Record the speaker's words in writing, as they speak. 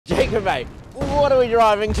Jacob, mate, what are we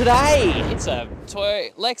driving today? It's a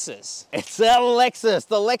toy Lexus. It's a Lexus,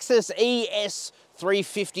 the Lexus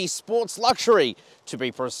ES350 Sports Luxury. To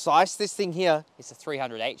be precise, this thing here... It's a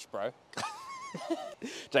 300h, bro.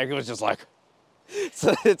 Jacob was just like, it's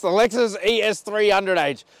a Lexus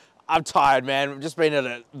ES300h. I'm tired, man. I've just been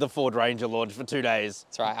at the Ford Ranger launch for 2 days.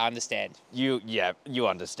 That's right, I understand. You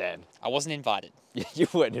understand. I wasn't invited. You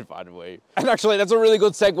weren't invited, were you? And actually, that's a really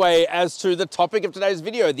good segue as to the topic of today's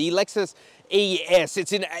video, the Lexus ES.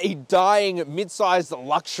 It's in a dying mid-sized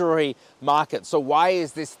luxury market. So why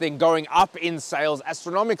is this thing going up in sales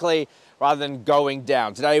astronomically rather than going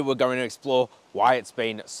down? Today, we're going to explore why it's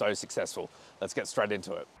been so successful. Let's get straight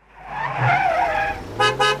into it.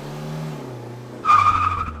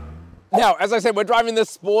 Now, as I said, we're driving the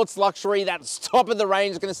sports luxury. That's top of the range.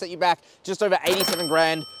 It's going to set you back just over 87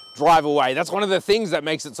 grand drive away. That's one of the things that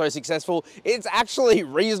makes it so successful. It's actually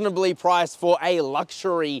reasonably priced for a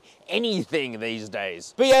luxury anything these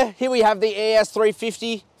days. But yeah, here we have the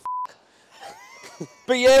ES350.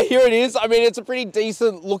 But yeah, here it is. I mean, it's a pretty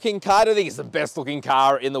decent looking car. I don't think it's the best looking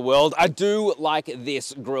car in the world. I do like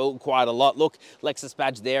this grille quite a lot. Look, Lexus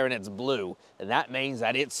badge there and it's blue. And that means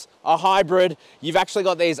that it's a hybrid. You've actually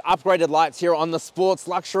got these upgraded lights here on the sports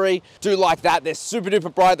luxury. Do like that. They're super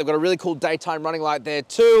duper bright. They've got a really cool daytime running light there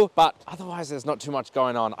too. But otherwise, there's not too much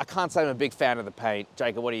going on. I can't say I'm a big fan of the paint.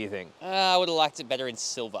 Jacob, what do you think? I would have liked it better in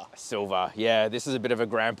silver. Silver, yeah. This is a bit of a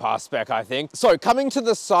grandpa spec, I think. So coming to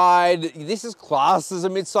the side, this is classed as a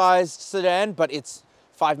mid-sized sedan, but it's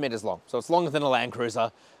 5 meters long. So it's longer than a Land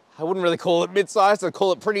Cruiser. I wouldn't really call it mid-sized. I'd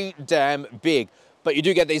call it pretty damn big. But you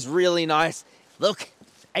do get these really nice, look,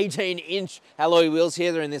 18-inch alloy wheels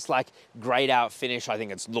here. They're in this like grayed out finish. I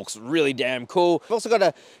think it looks really damn cool. We've also got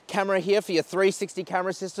a camera here for your 360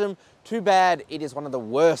 camera system. Too bad it is one of the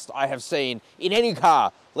worst I have seen in any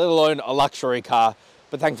car, let alone a luxury car.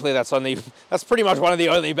 But thankfully that's pretty much one of the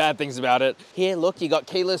only bad things about it. Here, look, you got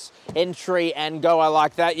keyless entry and go. I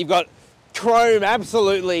like that. You've got chrome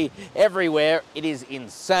absolutely everywhere. It is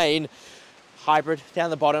insane. Hybrid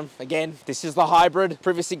down the bottom. Again, this is the hybrid.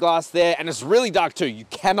 Privacy glass there, and it's really dark too. You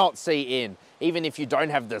cannot see in, even if you don't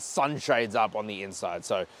have the sunshades up on the inside.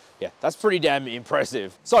 So yeah, that's pretty damn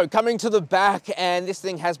impressive. So coming to the back, and this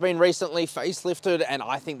thing has been recently facelifted, and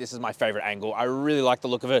I think this is my favorite angle. I really like the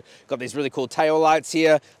look of it. Got these really cool tail lights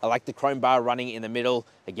here. I like the chrome bar running in the middle.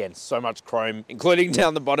 Again, so much chrome, including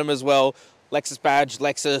down the bottom as well. Lexus badge,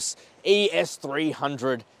 Lexus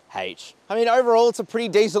ES300h. I mean, overall, it's a pretty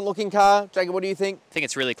decent looking car. Jacob, what do you think? I think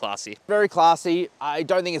it's really classy. Very classy. I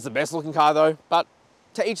don't think it's the best looking car though, but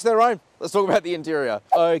to each their own. Let's talk about the interior.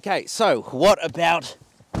 Okay, so what about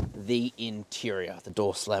the interior? The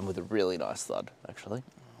door slammed with a really nice thud, actually.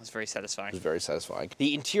 It's very satisfying. It's very satisfying.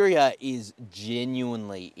 The interior is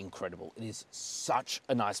genuinely incredible. It is such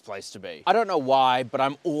a nice place to be. I don't know why, but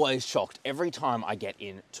I'm always shocked every time I get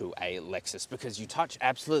into a Lexus because you touch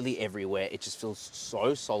absolutely everywhere. It just feels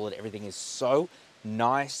so solid. Everything is so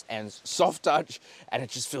nice and soft touch, and it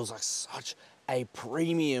just feels like such a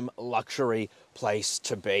premium luxury place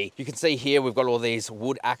to be. You can see here we've got all these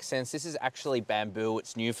wood accents. This is actually bamboo.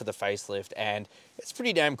 It's new for the facelift, and it's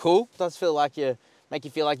pretty damn cool. It does feel like make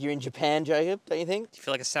you feel like you're in Japan, Jacob, don't you think? Do you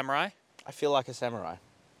feel like a samurai? I feel like a samurai.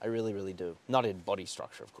 I really, really do. Not in body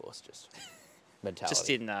structure, of course, just mentality. Just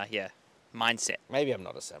in, yeah, mindset. Maybe I'm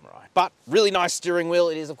not a samurai. But really nice steering wheel.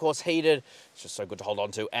 It is, of course, heated. It's just so good to hold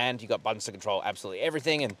on to. And you've got buttons to control absolutely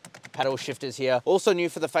everything. And paddle shifters here. Also new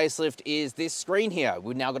for the facelift is this screen here.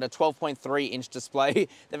 We've now got a 12.3-inch display.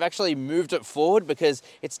 They've actually moved it forward because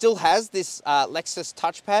it still has this Lexus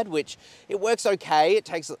touchpad, which it works okay. It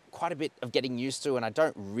takes quite a bit of getting used to, and I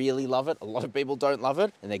don't really love it. A lot of people don't love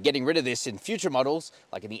it. And they're getting rid of this in future models,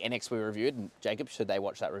 like in the NX we reviewed. And Jacob, should they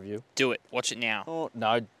watch that review? Do it. Watch it now. Oh,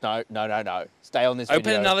 no. Stay on this video.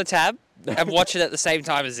 Open another tab and watch it at the same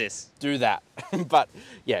time as this. Do that. But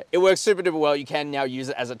yeah, it works super duper well. You can now use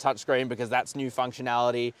it as a touchscreen because that's new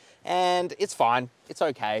functionality, and it's fine. It's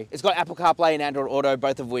okay. It's got Apple CarPlay and Android Auto,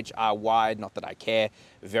 both of which are wide, not that I care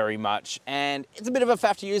very much. And it's a bit of a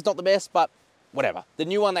faff to use, not the best, but whatever. The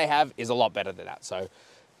new one they have is a lot better than that, so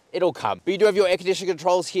it'll come. But you do have your air conditioning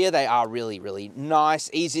controls here. They are really, really nice,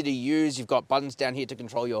 easy to use. You've got buttons down here to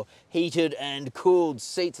control your heated and cooled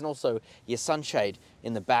seats, and also your sunshade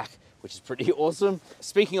in the back, which is pretty awesome.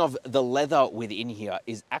 Speaking of, the leather within here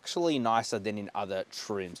is actually nicer than in other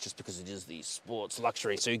trims, just because it is the sports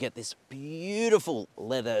luxury. So you get this beautiful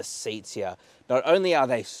leather seats here. Not only are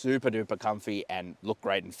they super duper comfy and look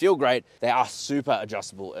great and feel great, they are super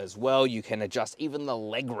adjustable as well. You can adjust even the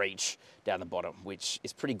leg reach down the bottom, which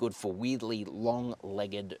is pretty good for weirdly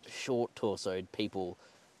long-legged, short-torsoed people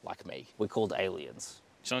like me. We're called aliens.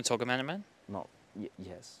 you want to talk about it, man? Not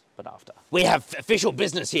yes, but after. We have official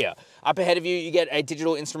business here. Up ahead of you, you get a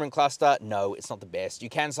digital instrument cluster. No, it's not the best. You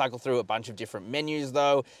can cycle through a bunch of different menus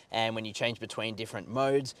though, and when you change between different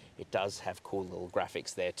modes, it does have cool little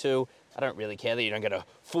graphics there too. I don't really care that you don't get a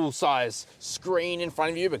full-size screen in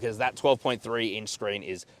front of you because that 12.3-inch screen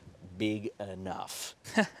is big enough.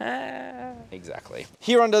 Exactly.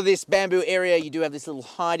 Here under this bamboo area, you do have this little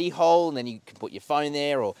hidey hole, and then you can put your phone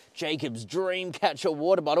there or Jacob's dream catcher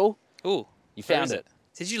water bottle. Ooh, you found it.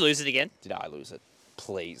 Did you lose it again? Did I lose it?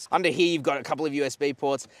 Please. Under here, you've got a couple of USB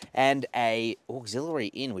ports and a auxiliary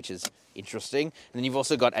in, which is interesting. And then you've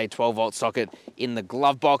also got a 12-volt socket in the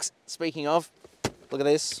glove box. Speaking of, look at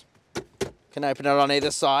this. Can open it on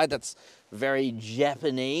either side. That's very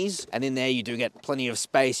Japanese. And in there, you do get plenty of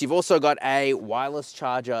space. You've also got a wireless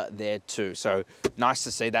charger there too. So nice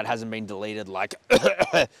to see that hasn't been deleted like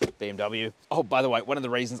BMW. Oh, by the way, one of the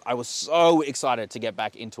reasons I was so excited to get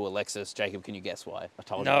back into a Lexus, Jacob, can you guess why? I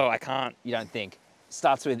told you. No, I can't. You don't think.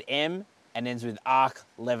 Starts with M and ends with Ark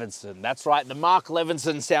Levinson. That's right, the Mark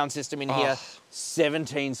Levinson sound system in here.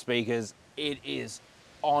 17 speakers. It is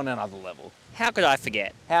on another level. How could I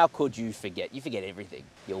forget? How could you forget? You forget everything.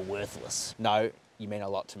 You're worthless. No, you mean a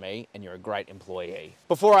lot to me and you're a great employee.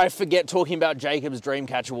 Before I forget talking about Jacob's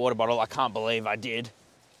Dreamcatcher water bottle, I can't believe I did.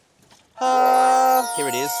 Here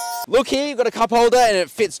it is. Look here, you've got a cup holder and it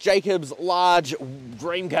fits Jacob's large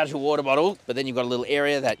Dreamcatcher water bottle, but then you've got a little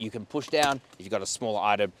area that you can push down. If you've got a smaller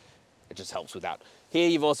item, it just helps with that. Here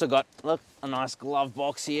you've also got, look, a nice glove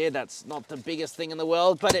box here. That's not the biggest thing in the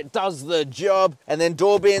world, but it does the job. And then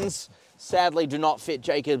door bins, sadly, do not fit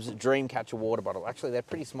Jacob's Dreamcatcher water bottle. Actually, they're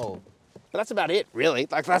pretty small. But that's about it, really.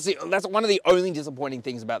 Like that's one of the only disappointing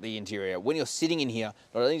things about the interior. When you're sitting in here,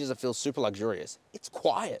 not only does it feel super luxurious, it's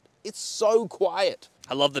quiet. It's so quiet.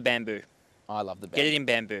 I love the bamboo. I love the bamboo. Get it in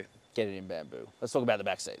bamboo. Get it in bamboo. Let's talk about the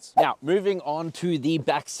back seats. Now, moving on to the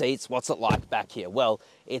back seats, what's it like back here? Well,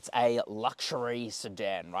 it's a luxury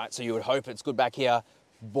sedan, right? So you would hope it's good back here.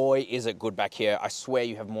 Boy, is it good back here. I swear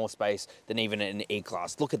you have more space than even an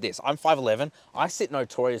E-Class. Look at this, I'm 5'11". I sit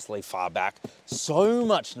notoriously far back. So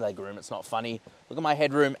much legroom, it's not funny. Look at my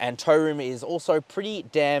headroom, and toe room is also pretty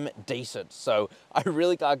damn decent. So I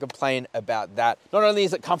really can't complain about that. Not only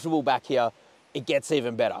is it comfortable back here, it gets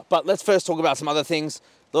even better. But let's first talk about some other things.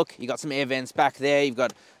 Look, you got some air vents back there. You've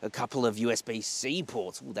got a couple of USB-C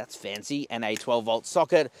ports. Ooh, that's fancy. And a 12-volt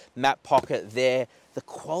socket, map pocket there. The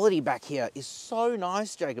quality back here is so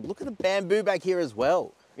nice, Jacob. Look at the bamboo back here as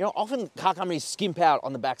well. You know, often car companies skimp out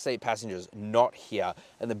on the backseat passengers, not here.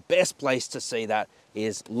 And the best place to see that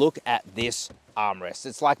is look at this armrest.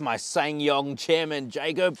 It's like my SsangYong chairman,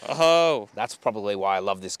 Jacob. Oh. That's probably why I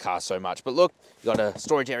love this car so much. But look, you got a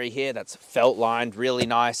storage area here that's felt lined, really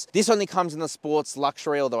nice. This only comes in the sports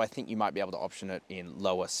luxury, although I think you might be able to option it in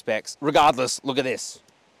lower specs. Regardless, look at this.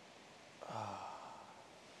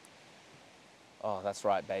 Oh, that's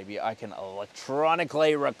right, baby. I can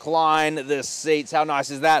electronically recline the seats. How nice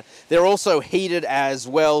is that? They're also heated as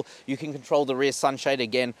well. You can control the rear sunshade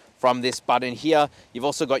again from this button here. You've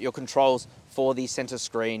also got your controls for the center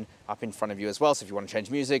screen up in front of you as well. So if you want to change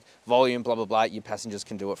music, volume, blah, blah, blah, your passengers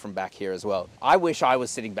can do it from back here as well. I wish I was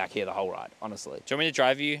sitting back here the whole ride, honestly. Do you want me to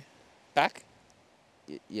drive you back?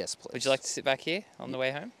 Yes, please. Would you like to sit back here on the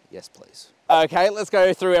way home? Yes, please. Okay, let's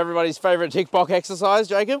go through everybody's favorite tick box exercise,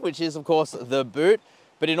 Jacob, which is, of course, the boot.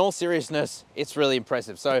 But in all seriousness, it's really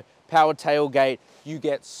impressive. So powered tailgate, you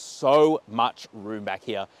get so much room back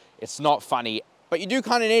here. It's not funny, but you do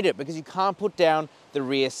kind of need it because you can't put down the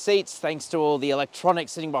rear seats thanks to all the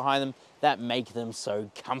electronics sitting behind them that make them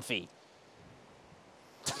so comfy.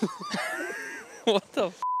 What the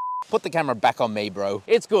f? Put the camera back on me, bro.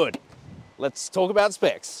 It's good. Let's talk about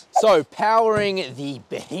specs. So powering the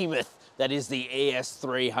behemoth that is the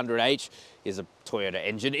ES300h is a Toyota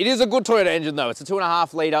engine. It is a good Toyota engine though. It's a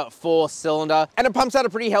 2.5 litre 4-cylinder and it pumps out a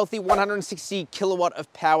pretty healthy 160 kilowatt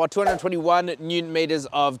of power, 221 Newton meters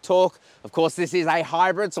of torque. Of course, this is a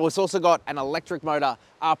hybrid, so it's also got an electric motor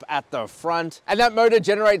up at the front. And that motor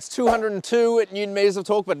generates 202 Newton meters of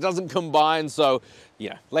torque, but it doesn't combine. So, you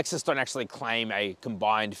know, Lexus don't actually claim a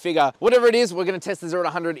combined figure. Whatever it is, we're gonna test the 0 to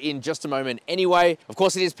 100 in just a moment anyway. Of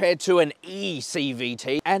course, it is paired to an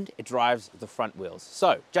eCVT and it drives the front wheels.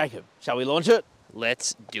 So, Jacob, shall we launch it?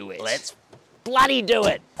 Let's do it. Let's bloody do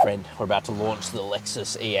it. Friend, we're about to launch the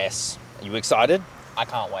Lexus ES. Are you excited? I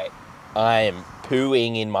can't wait. I am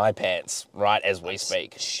pooing in my pants right as we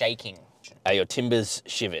speak. Shaking. Are your timbers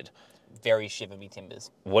shivered? Very shiver-me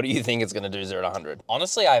timbers. What do you think it's going to do 0 to 100?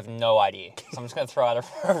 Honestly, I have no idea. So I'm just going to throw out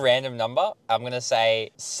a random number. I'm going to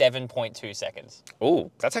say 7.2 seconds.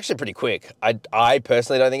 Oh, that's actually pretty quick. I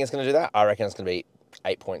personally don't think it's going to do that. I reckon it's going to be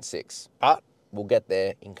 8.6. But we'll get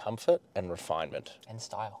there in comfort and refinement. And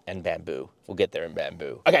style. And bamboo. We'll get there in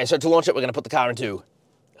bamboo. Okay, so to launch it, we're gonna put the car into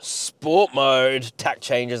sport mode. Tack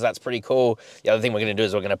changes, that's pretty cool. The other thing we're gonna do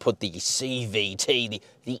is we're gonna put the CVT,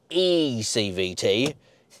 the E-CVT,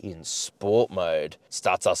 in sport mode.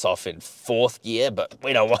 Starts us off in 4th gear, but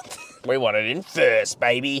we don't want, we want it in 1st,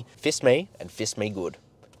 baby. Fist me, and fist me good.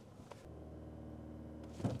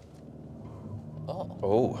 Oh.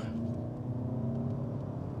 Oh.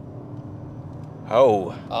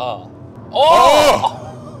 Oh. Oh. Oh!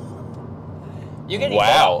 You're getting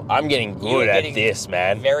wow, I'm getting good at getting this,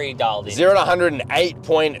 man. Very dialed in. 0 to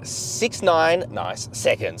 108.69, nice,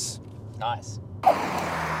 seconds. Nice.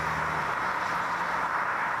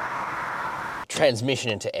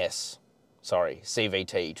 Transmission into S. Sorry,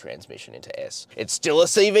 CVT transmission into S. It's still a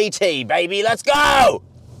CVT, baby, let's go!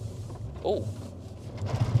 Ooh.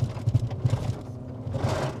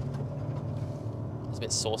 It's a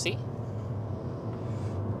bit saucy.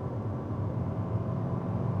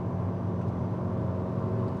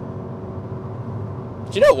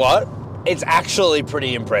 Do you know what? It's actually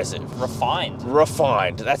pretty impressive. Refined.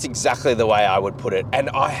 Refined, that's exactly the way I would put it. And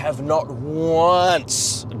I have not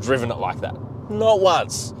once driven it like that. Not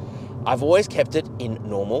once. I've always kept it in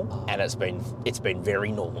normal, and it's been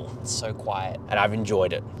very normal. It's so quiet. And I've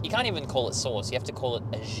enjoyed it. You can't even call it sauce. You have to call it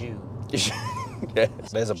a jus. Yeah.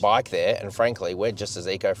 There's a bike there, and frankly, we're just as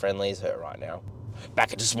eco-friendly as her right now.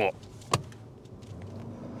 Back into sport.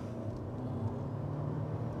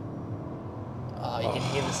 Oh, you can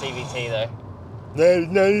hear the CVT though.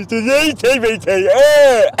 No, it's the CVT.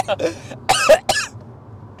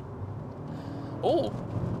 Ooh.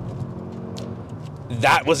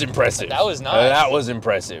 That was impressive. That was nice. That was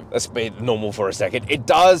impressive. Let's be normal for a second. It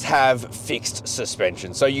does have fixed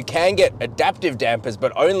suspension, so you can get adaptive dampers,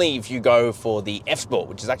 but only if you go for the F Sport,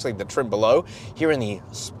 which is actually the trim below. Here in the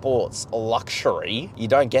Sports Luxury, you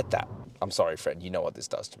don't get that. I'm sorry, Fred, you know what this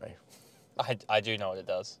does to me. I do know what it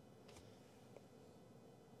does.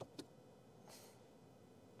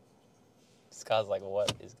 This car's like,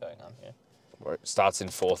 what is going on here? Where it starts in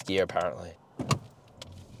 4th gear, apparently.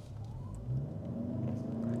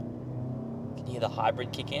 Can you hear the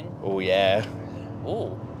hybrid kick in? Oh, yeah.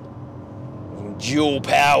 Ooh. Dual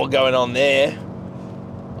power going on there.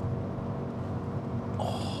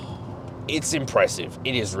 Oh, it's impressive.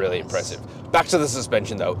 It is really impressive. Back to the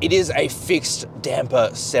suspension though. It is a fixed damper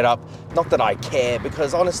setup. Not that I care,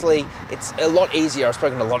 because honestly, it's a lot easier. I've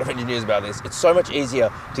spoken to a lot of engineers about this. It's so much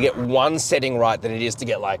easier to get one setting right than it is to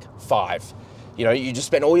get like 5. You know, you just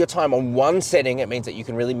spend all your time on one setting. It means that you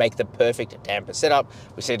can really make the perfect damper setup.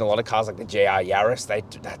 We've seen a lot of cars like the GR Yaris.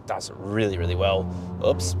 That does it really, really well.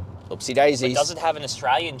 Oops, oopsie daisies. But does it have an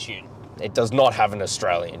Australian tune? It does not have an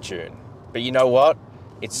Australian tune. But you know what?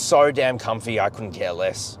 It's so damn comfy, I couldn't care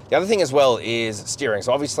less. The other thing as well is steering.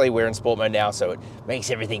 So obviously we're in sport mode now, so it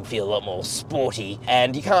makes everything feel a lot more sporty.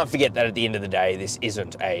 And you can't forget that at the end of the day, this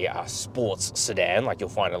isn't a sports sedan like you'll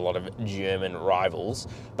find a lot of German rivals,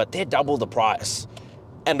 but they're double the price.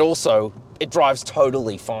 And also, it drives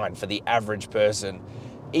totally fine for the average person.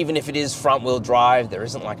 Even if it is front wheel drive, there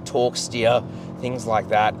isn't like torque steer, things like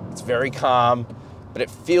that. It's very calm, but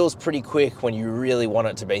it feels pretty quick when you really want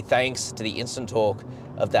it to be, thanks to the instant torque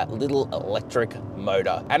of that little electric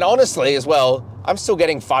motor. And honestly as well, I'm still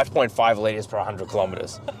getting 5.5 litres per 100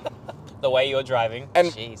 kilometers. The way you're driving. And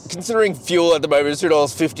jeez. Considering fuel at the moment is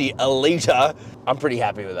 $2.50 a litre, I'm pretty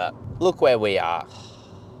happy with that. Look where we are.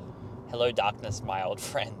 Hello darkness, my old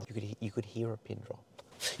friend. You could hear a pin drop.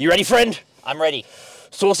 You ready, friend? I'm ready.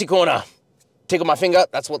 Saucy corner. Tickle my finger,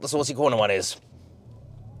 that's what the saucy corner one is.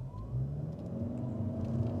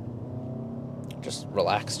 Just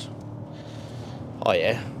relaxed. Oh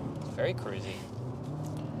yeah. Very cruisy.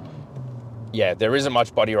 Yeah, there isn't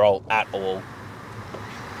much body roll at all.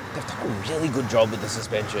 They've done a really good job with the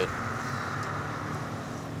suspension.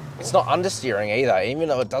 It's not understeering either, even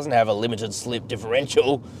though it doesn't have a limited slip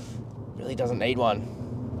differential. It really doesn't need one.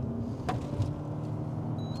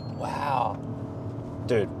 Wow.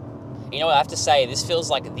 Dude. You know what I have to say? This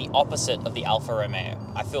feels like the opposite of the Alfa Romeo.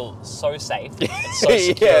 I feel so safe and so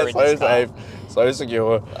secure yeah, in so this car. safe, so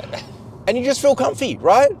secure. And you just feel comfy,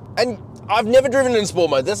 right? And I've never driven in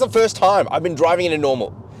sport mode. That's the first time I've been driving it in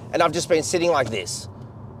normal. And I've just been sitting like this,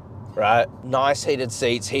 right? Nice heated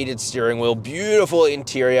seats, heated steering wheel, beautiful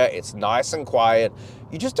interior. It's nice and quiet.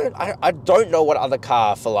 You just don't, I don't know what other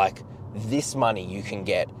car for like this money you can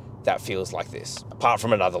get that feels like this, apart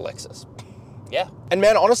from another Lexus. Yeah. And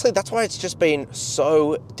man, honestly, that's why it's just been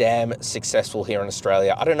so damn successful here in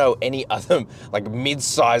Australia. I don't know any other like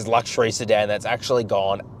mid-sized luxury sedan that's actually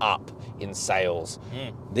gone up in sales.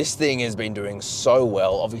 This thing has been doing so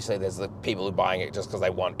well. Obviously, there's the people who are buying it just because they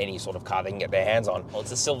want any sort of car they can get their hands on. Well,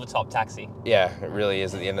 it's a silver top taxi. Yeah, it really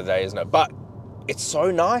is at the end of the day, isn't it? But it's so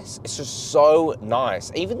nice. It's just so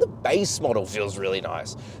nice. Even the base model feels really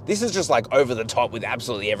nice. This is just like over the top with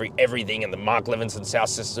absolutely everything, and the Mark Levinson sound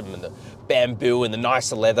system and the bamboo and the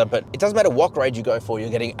nicer leather. But it doesn't matter what grade you go for, you're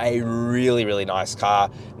getting a really, really nice car.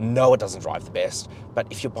 No, it doesn't drive the best. But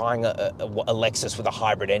if you're buying a Lexus with a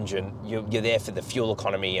hybrid engine, you're there for the fuel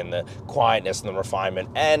economy and the quietness and the refinement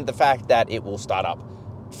and the fact that it will start up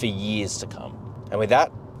for years to come. And with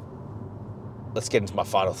that, let's get into my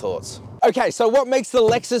final thoughts. Okay, so what makes the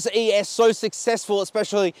Lexus ES so successful,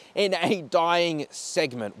 especially in a dying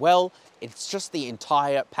segment? Well, it's just the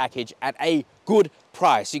entire package at a good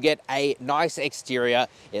price. You get a nice exterior,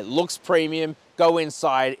 it looks premium, go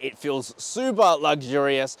inside, it feels super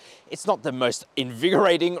luxurious. It's not the most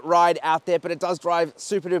invigorating ride out there, but it does drive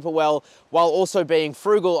super duper well while also being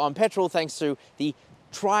frugal on petrol thanks to the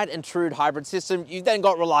tried and true hybrid system. You've then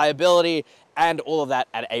got reliability and all of that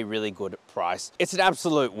at a really good price. It's an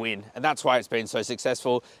absolute win, and that's why it's been so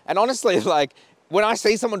successful. And honestly, like, when I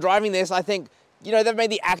see someone driving this, I think, you know, they've made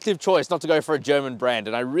the active choice not to go for a German brand,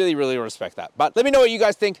 and I really, really respect that. But let me know what you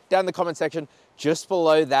guys think down in the comment section, just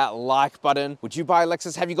below that like button. Would you buy a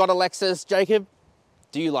Lexus? Have you got a Lexus, Jacob?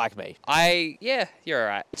 Do you like me? Yeah, you're all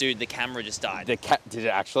right. Dude, the camera just died. Did it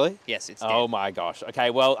actually? Yes, it's dead. Oh my gosh. Okay,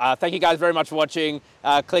 well, thank you guys very much for watching.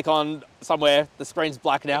 Click on somewhere. The screen's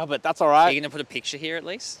black now, but that's all right. Are you gonna put a picture here at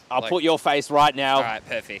least? I'll put your face right now. All right,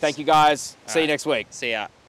 perfect. Thank you guys. See you right. next week. See ya.